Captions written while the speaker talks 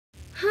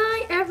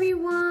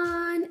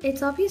everyone,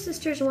 it's LPS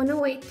Sisters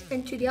 108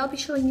 and today I'll be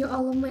showing you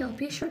all of my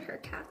LPS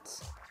Shorthaired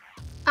Cats.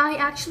 I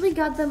actually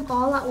got them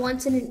all at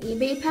once in an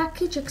eBay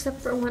package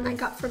except for one I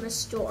got from a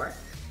store.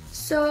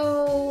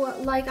 So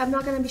I'm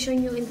not going to be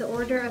showing you in the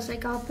order as I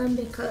got them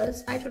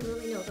because I don't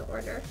really know the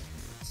order.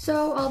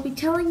 So I'll be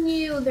telling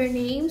you their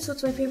names,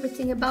 what's my favorite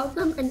thing about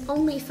them, and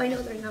only if I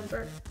know their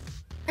number.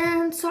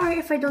 And sorry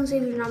if I don't say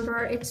their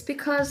number, it's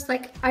because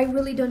I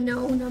really don't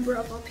know number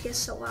of LPS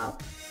so well.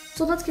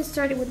 So let's get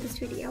started with this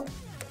video.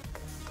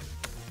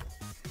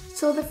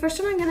 So the first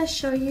one I'm going to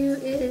show you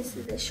is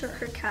this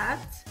Shorthaired cat.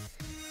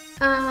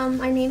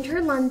 I named her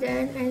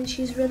London and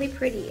she's really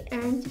pretty,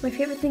 and my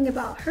favorite thing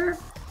about her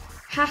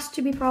has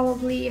to be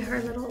probably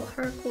her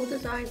cool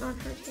design on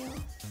her tail.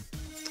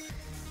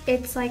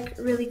 It's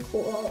really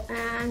cool,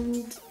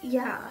 and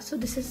yeah, so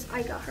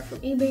I got her from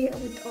eBay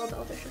with all the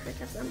other Shorthaired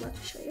cats that I'm about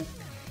to show you.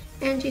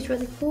 And she's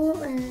really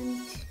cool, and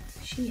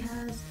she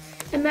has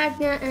a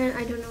magnet, and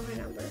I don't know her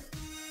number.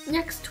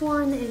 Next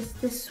one is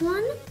this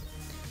one.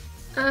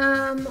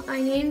 I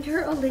named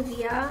her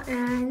Olivia,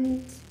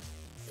 and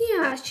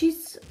yeah,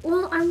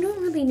 I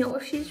don't really know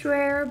if she's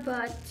rare,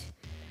 but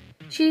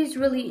she's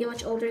really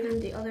much older than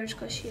the others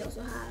because she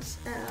also has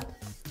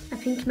a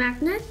pink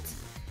magnet.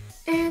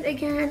 And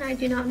again, I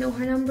do not know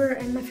her number,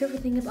 and my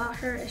favorite thing about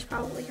her is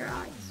probably her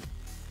eyes.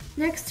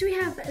 Next we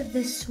have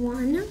this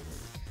one.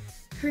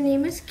 Her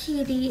name is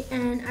Katie,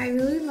 and I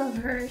really love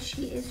her.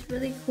 She is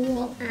really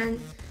cool, and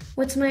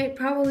what's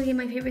probably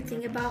my favorite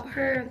thing about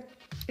her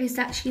is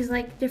that she's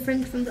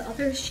different from the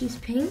others. She's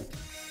pink.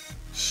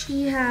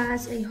 She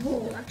has a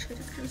hole. Actually,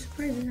 that's kind of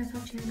surprising. I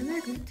thought she had a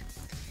magnet.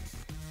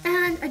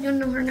 And I don't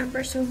know her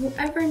number, so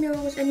whoever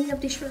knows any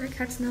of these Shorthaired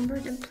cats' number,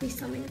 then please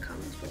tell me in the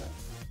comments below.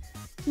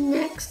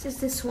 Next is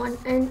this one,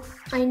 and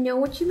I know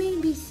what you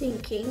may be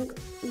thinking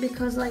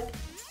because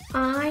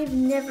I've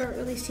never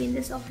really seen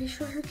this LPS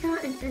Shorthaired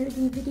cat in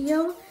any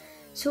video,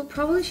 so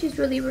probably she's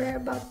really rare.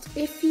 But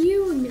if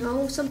you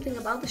know something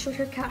about the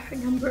Shorthaired cat, her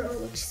number or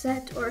which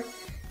set, or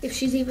if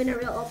she's even a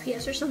real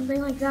LPS or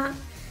something like that,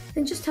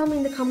 then just tell me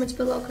in the comments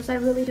below because I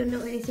really don't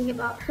know anything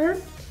about her.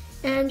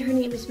 And her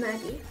name is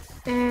Maggie.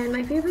 And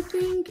my favorite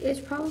thing is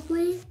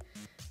probably,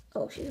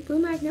 she's a blue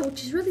magnet,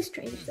 which is really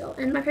strange though.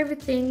 And my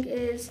favorite thing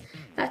is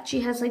that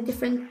she has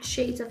different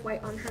shades of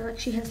white on her.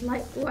 She has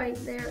light white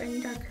there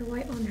and darker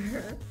white on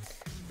her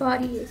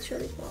body. It's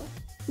really cool.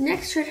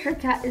 Next Shorthaired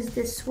cat is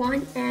this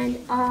one, and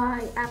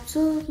I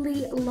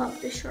absolutely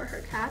love this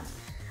Shorthaired cat.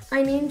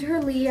 I named her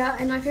Leah,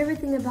 and my favorite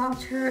thing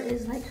about her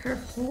is her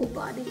whole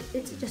body.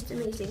 It's just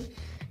amazing.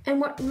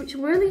 And what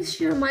really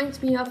she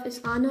reminds me of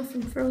is Anna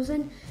from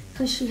Frozen,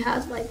 because she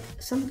has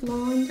some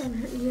blonde on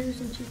her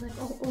ears, and she's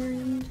all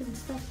orange and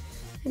stuff.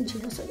 And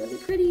she's also really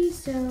pretty,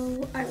 so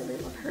I really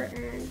love her,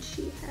 and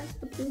she has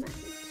a blue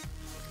magnet.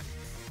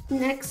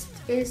 Next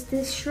is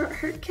this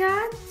Shorthaired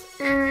cat,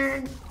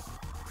 and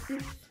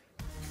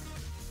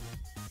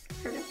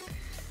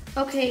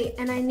okay,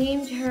 and I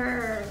named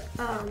her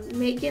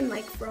Megan,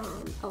 from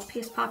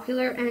LPS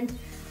Popular, and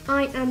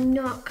I am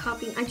not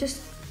copying.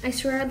 I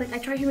swear, I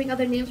tried to make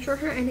other names for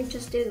her, and it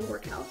just didn't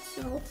work out.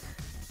 So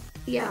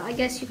yeah, I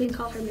guess you can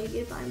call her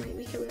Megan, but I might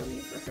make a real name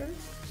for her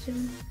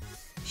soon.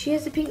 She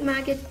has a pink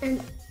magnet,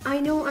 and I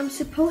know I'm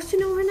supposed to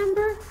know her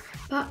number,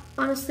 but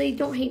honestly,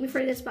 don't hate me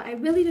for this, but I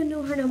really don't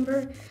know her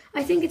number.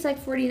 I think it's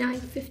 49,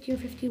 50, or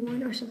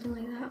 51 or something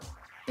like that.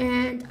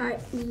 And I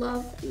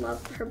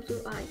love her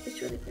blue eye.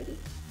 It's really pretty.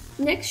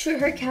 Next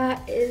Shorthaired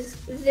cat is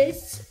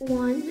this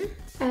one.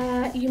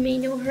 You may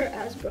know her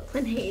as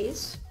Brooklyn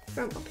Hayes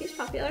from LPS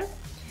Popular.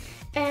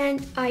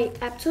 And I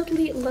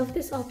absolutely love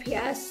this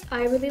LPS.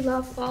 I really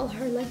love all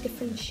her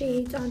different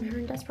shades on her,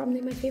 and that's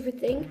probably my favorite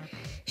thing.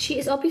 She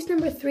is LPS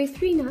number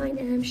 339,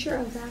 and I'm sure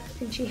of that.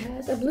 And she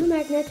has a blue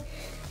magnet.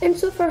 And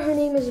so far her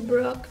name is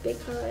Brooke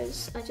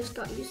because I just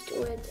got used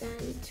to it,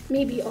 and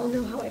maybe you all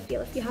know how I feel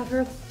if you have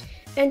her.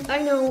 And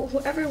I know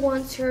whoever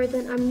wants her,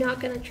 then I'm not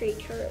gonna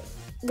trade her.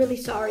 Really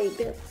sorry,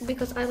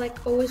 because I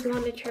always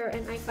wanted her,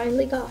 and I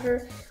finally got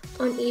her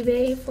on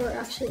eBay for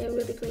actually a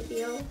really great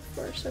deal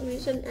for some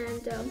reason,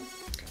 and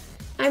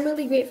I'm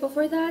really grateful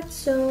for that.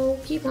 So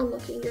keep on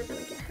looking, you're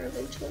gonna get her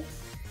eventually.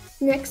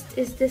 Next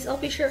is this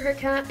LPS Shorthaired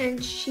cat,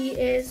 and she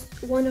is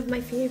one of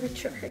my favorite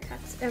Shorthaired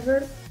cats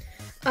ever.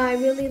 I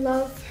really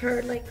love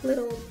her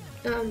little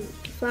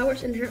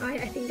flowers in her eye.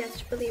 I think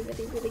that's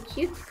really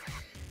cute.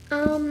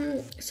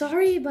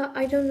 Sorry, but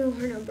I don't know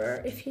her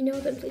number. If you know,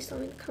 then please tell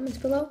me in the comments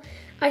below.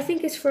 I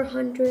think it's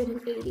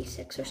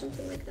 486 or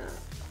something like that.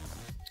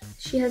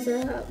 She has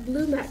a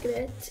blue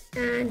magnet,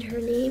 and her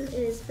name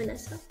is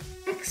Vanessa.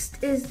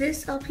 Next is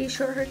this LPS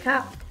Shorthaired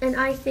cat, and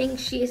I think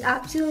she is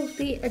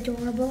absolutely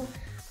adorable.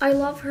 I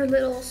love her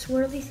little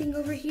swirly thing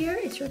over here.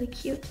 It's really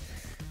cute.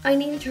 I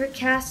named her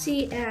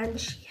Cassie, and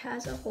she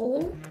has a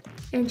hole,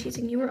 and she's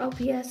a newer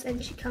LPS,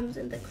 and she comes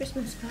in the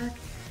Christmas pack.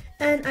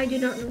 And I do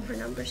not know her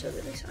number, so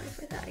really sorry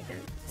for that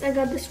again. I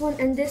got this one,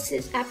 and this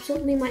is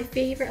absolutely my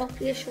favorite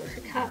LPS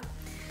Shorthaired cat.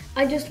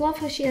 I just love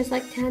how she has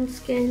tan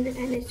skin,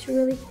 and it's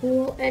really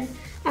cool, and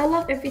I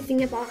love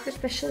everything about her,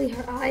 especially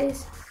her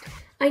eyes.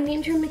 I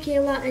named her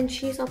Michaela, and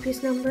she's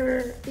LPS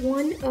number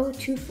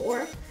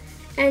 1024.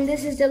 And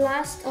this is the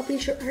last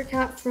LPS Shorthaired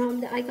Cat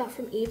that I got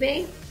from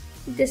eBay.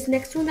 This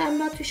next one that I'm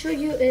about to show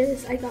you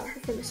is I got her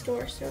from the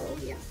store, so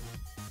yeah.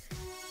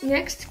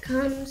 Next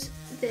comes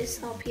this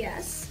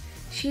LPS.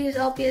 She is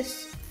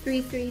LPS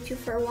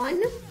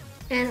 33241,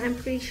 and I'm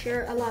pretty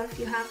sure a lot of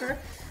you have her.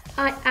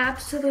 I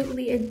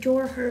absolutely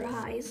adore her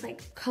eyes.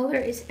 Like, color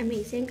is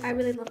amazing. I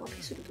really love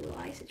LPS with blue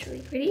eyes. It's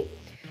really pretty.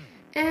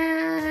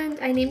 And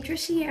I named her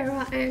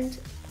Sierra, and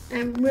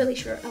I'm really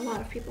sure a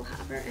lot of people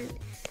have her. And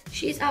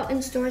she's out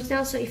in stores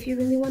now, so if you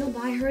really want to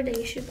buy her, then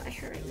you should buy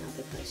her right now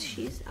because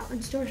she's out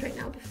in stores right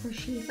now before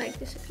she like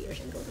disappears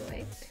and goes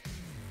away.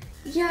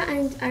 Yeah,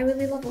 and I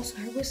really love also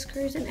her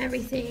whiskers and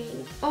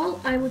everything. All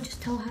I would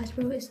just tell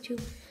Hasbro is to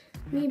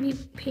maybe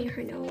paint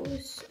her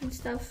nose and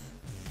stuff.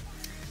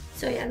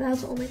 So yeah,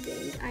 that's the only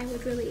thing I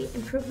would really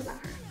improve about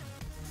her.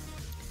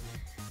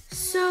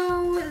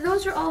 So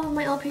those are all of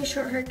my LPS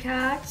Shorthaired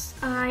Cats.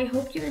 I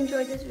hope you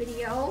enjoyed this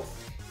video.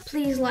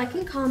 Please like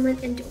and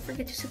comment, and don't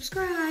forget to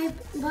subscribe.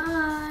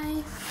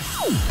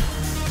 Bye!